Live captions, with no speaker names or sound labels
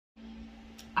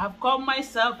I've called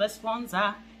myself a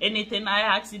sponsor. Anything I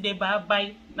ask they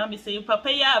buy. Now me say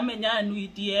papa ya menya nu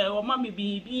dear or mommy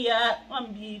bibia,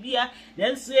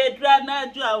 then say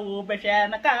drana jaw besha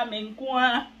na kamen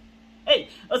kwa. Hey,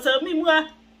 so me mwa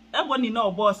that one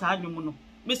no boss anyumu.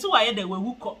 Me so aye de we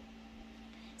wuko.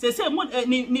 Say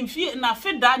ni fie na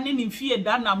feda ni fie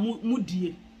da na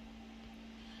mudie.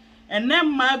 And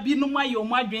then ma bi no ma yo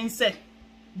madwen say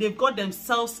they've got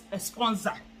themselves a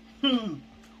sponsor.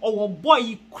 Or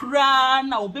boy cry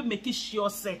now be making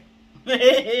sure say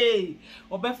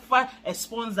or be a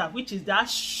sponsor, which is that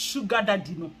sugar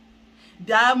daddy no.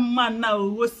 That man now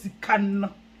was can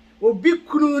or be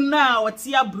crew now or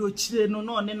tia brochile no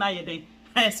na yede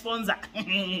sponsor.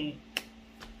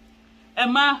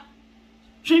 Emma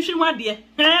Shinshima dear.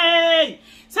 Hey,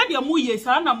 said your mu yes,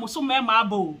 and I'm so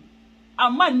memorable. A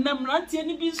man named Ranty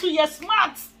and be so yes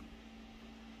smart.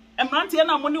 And Ranty and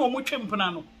I'm only one more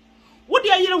champion. What do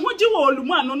you want you all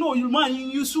man? No, you man,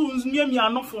 you soon near me are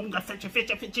not from the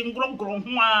fetching grown,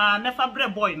 never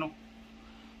bread boy no.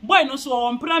 Boy no so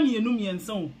on premier no me and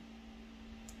so.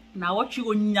 Now what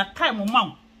you in your time,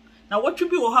 mom? Now what you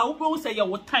be or how will say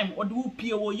your time or do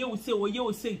peer or you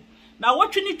say. Now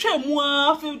what you need to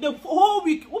more for the whole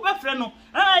week over friend.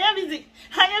 I am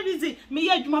busy. Me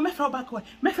yet you me throw back away.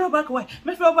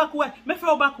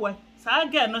 So I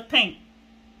get no thing.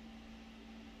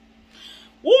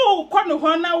 Oh, kono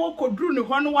hona wo kodru ne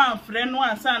hono wa friend no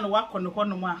ansa na wa kono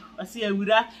hono ma ase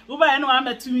awura wo ba ye no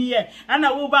ametumi ye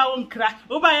ana wo ba wo nkra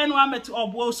wo ba ye no ametu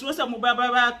obo so se mo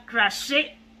ba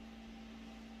crashe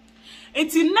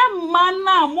enti na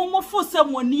mana momofo se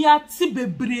moni ati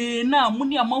bebre na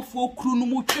moni amafo okru no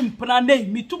mo twempra na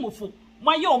mitumofo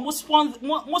maye o mo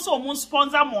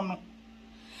sponsor mo no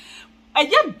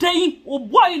eye day o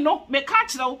boy no me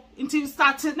catch now until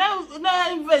start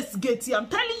na investigate. I'm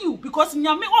telling you because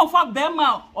nyame onfa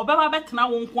bema obeba betena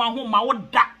wo nko aho ma wo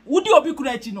da wudi obi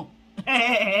kurachi no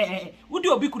wudi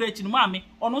obi kurachi no maame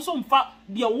ono so mfa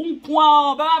de wo nko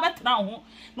a obeba betena ho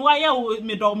no aye wo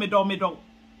medo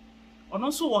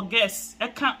ono so wo guess e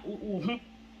ka wo ho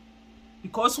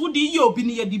because wudi ye obi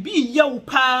ne ye de bi ye wo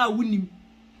pa wunim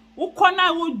wo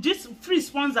kona wo just free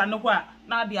sponsor no ho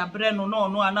na dia bre no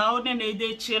na o ne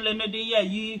dey chile ne dey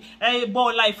yi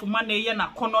ball life man na ye na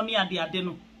kono ne ade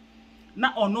no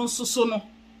na ono nso so no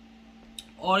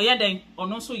o ye den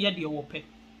ono nso ye de wo pe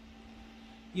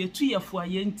ye tu ye fu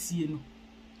aye ntie no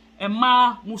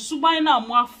ema musuban na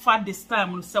mo afa this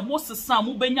time no se mo sesa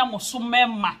mo benya mo so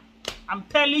mema. I'm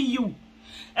telling you,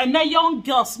 and the young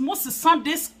girls mo sesa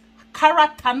this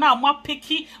character now more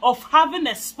picky of having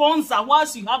a sponsor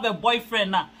whilst you have a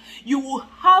boyfriend now. You will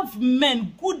have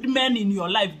men, good men in your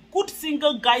life, good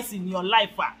single guys in your life.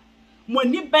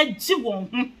 Money beji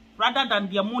won rather than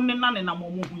the money na na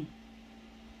momu.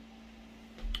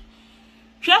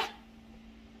 She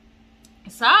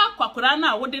sa kwakura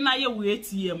na wode na ye we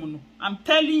ATM no. I'm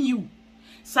telling you.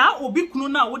 Sa obi kunu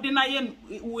na wode na ye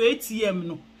we ATM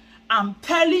no. I'm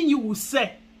telling you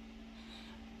say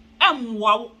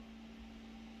emwa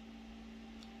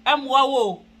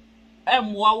wo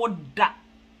da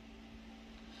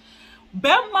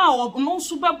bema no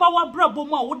so beba wa brabo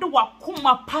ma wo de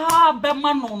wakoma pa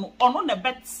bema no ono na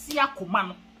beti akoma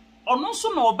no ono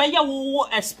so na obeya wo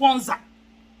a sponsor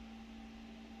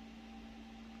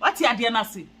what ya de na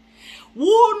say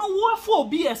wo no wo for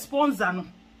be a sponsor no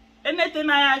anything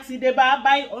I ask they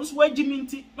buy on so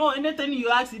wajiminti no anything you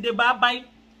ask they buy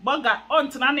burger on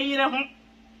tena ne yire ho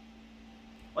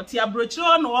oti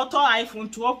abrochiro no auto iPhone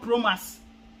 12 Pro Max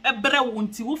ebre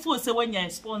wonti wo fo se wanya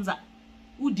sponsor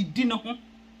udidi ne ho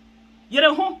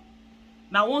yere ho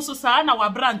na won so saa na wa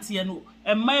brand ye no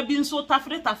emma bi nso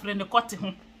tafre ne kote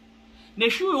ho na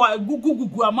hwi wa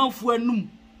gugugugu amanfo anum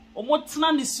omo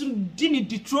tena ne su di ne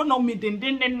Deuteronomy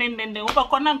den wo ba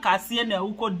kona nkase na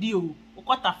ukodi o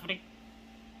ukotafre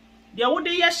dia wo de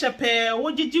ye shepe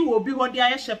wo gigi wo bi ho de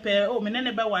aye shepe o me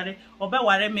ne be ware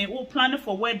obeware me wo plan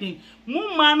for wedding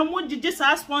mu ma no mo gigi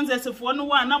sa sponsors fo no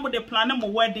wa na mo de plan mo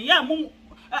wedding ya mu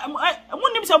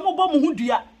nim se mo bo mo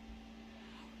hudua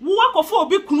wo akofo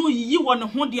obi kunu yiyi wo ne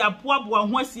ho de aboaboa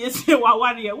ho asiesie wa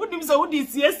ware wo nim se wo de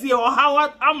siesie o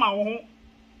ha ama wo ho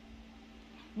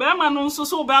be ma no nso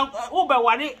so wo be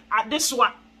ware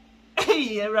adeswa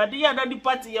hey, Radia the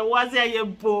party was a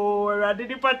bo,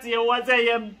 Radia party was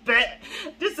a be.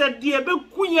 This a dear be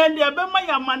queen and the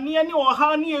Bemaya money or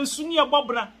honey and Sunia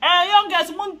Bobra. Young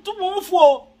guys want to move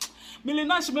for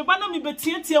Milinash, me banner me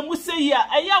betty and say, yeah,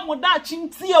 I am with that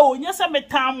chintio, yes, I'm a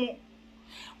tamu.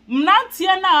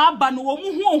 Nantiana, ban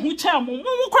woman who charm,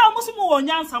 who cramus more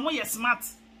young, some way smart.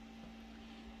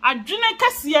 I drink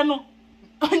Cassiano,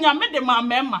 and I made them my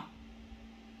memma.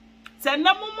 Say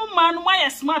na mumu man why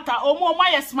smarter or more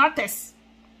why smartest.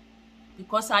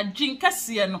 Because I drink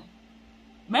kasiye no.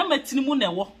 Mema tinimu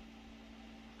newo.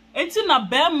 Enti na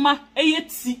bema eye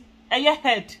ti, eye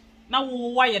head. Na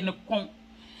wo waye ne kon.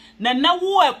 Na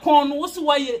wo e kon no wo si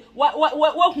waye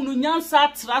wa hunu nyansa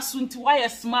atraso nti waye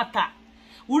smarter.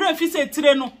 Wura fi se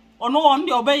tire no, ono on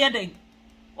de obeye den.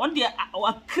 On de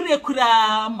wa kire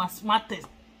kura ma smartest.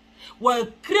 Wa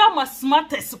kire ma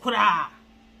smartest kura.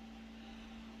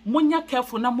 Munya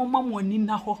careful na mama mo ani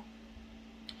na ho.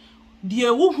 Die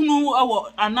wo hunu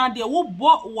awo ana de wo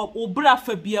bo wo bra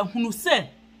fa bia hunu se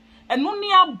eno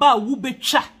ne aba wo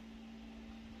betwa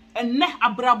enne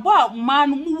abrabo a ma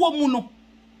no mu wo mu no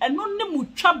eno ne mu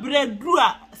twa bra duru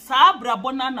a saa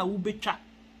abrabo na wo betwa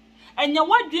enya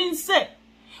wadwen se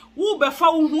wo befa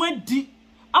wo hu adi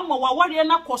ama waware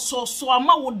na kososo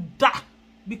ama wo da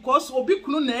because obi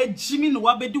kunu na agimi no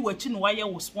wabedi wachi no waye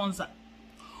wo sponsor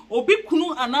obi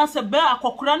kunu anase be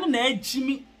akokora no na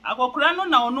agimi akokora no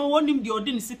na ono wonim de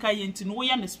odi ne sika yenti no wo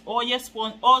ye ne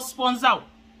sponsor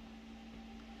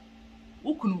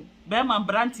ukunu be man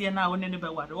brantie na woni ne be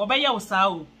ware obeye wo saa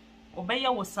o obeye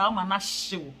wo saa ma na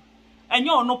hyewo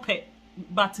enye ono pe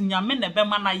but nyame ne be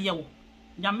ma na ye wo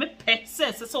nyame pe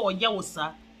se oye wo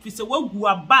saa fi se wagu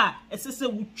aba se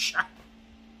wutwa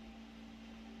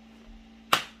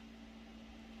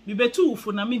mi betu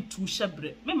ufo na mi ntu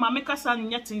hyebre me ma me kasa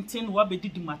nya tenten wa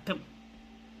bedidi matem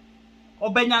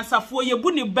obenyansafo ye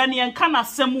bu ni bane en kana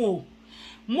asem o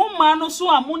mo ma no so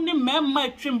a mo ne mema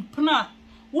atwempna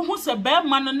wo hu se be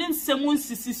ma no ne nsem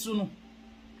nsisi su no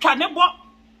twa ne bo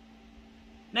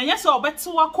na nya se obete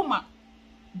wakoma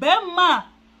be ma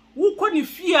wo kɔ ne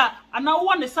fia ana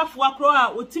wo ne safo akro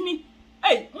a otimi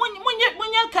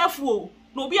munye careful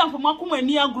no obi amfama akoma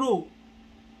ani agro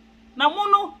na mo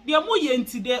no de mo ye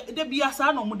nti de bia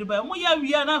sa na mo de ba mo ya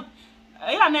wia na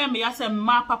ya na me ya se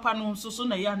ma papa no so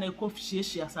na ya na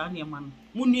ekofihie asa na ema no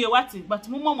munue wate but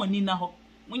mo mama ni na ho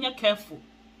munye careful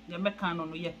ye meka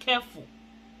no ye careful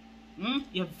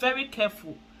you're very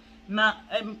careful na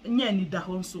nya ni da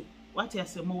ho so wate ya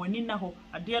se mo wani na ho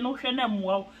ade no hwe na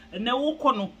mo na wo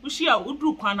kɔ no wo hia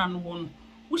oduru kwana no ho no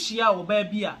wo hia wo ba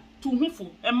bia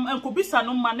tuhufo enkobisa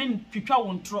no ma ne twitwa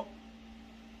wo ntro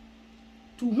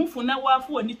tuhufo na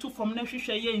wafo ani to fom na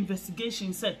hwehwɛ ye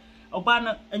investigation say oba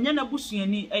na enye na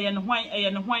busuani eye ne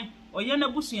hwan oye na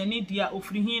busuani dia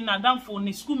ofirihin na damfo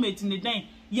ne schoolmate ne dan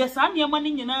yes ane ma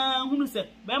ne nyina hunu se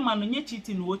be ma no nye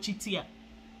cheating no chiti a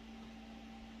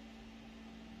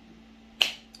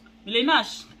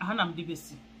Milenash ahanam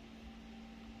dibesi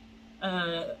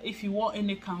if you want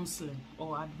any counseling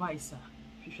or advisor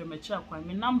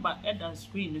my number at the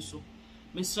screen so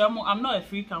Mr. I'm not a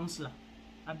free counselor.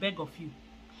 I beg of you.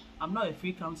 I'm not a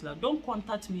free counselor. Don't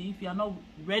contact me if you are not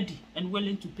ready and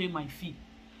willing to pay my fee.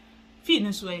 Fee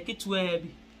is where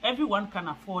everyone can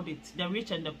afford it. The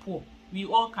rich and the poor. We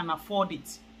all can afford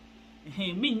it.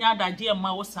 Hey, me nyada dear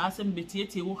ma was asking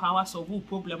betiete wo house of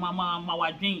problem ma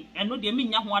wadwen. And no de me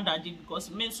nya ho adade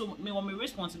because me want my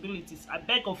responsibilities. I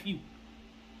beg of you.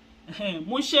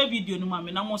 Mo share video no ma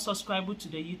me na mo subscribe to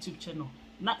the YouTube channel.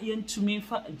 Na yentumi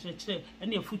fa nkyekere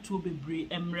ene afutuo bebre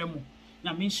emremo.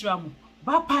 Na me nhira mo.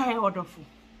 Bye bye wonderful.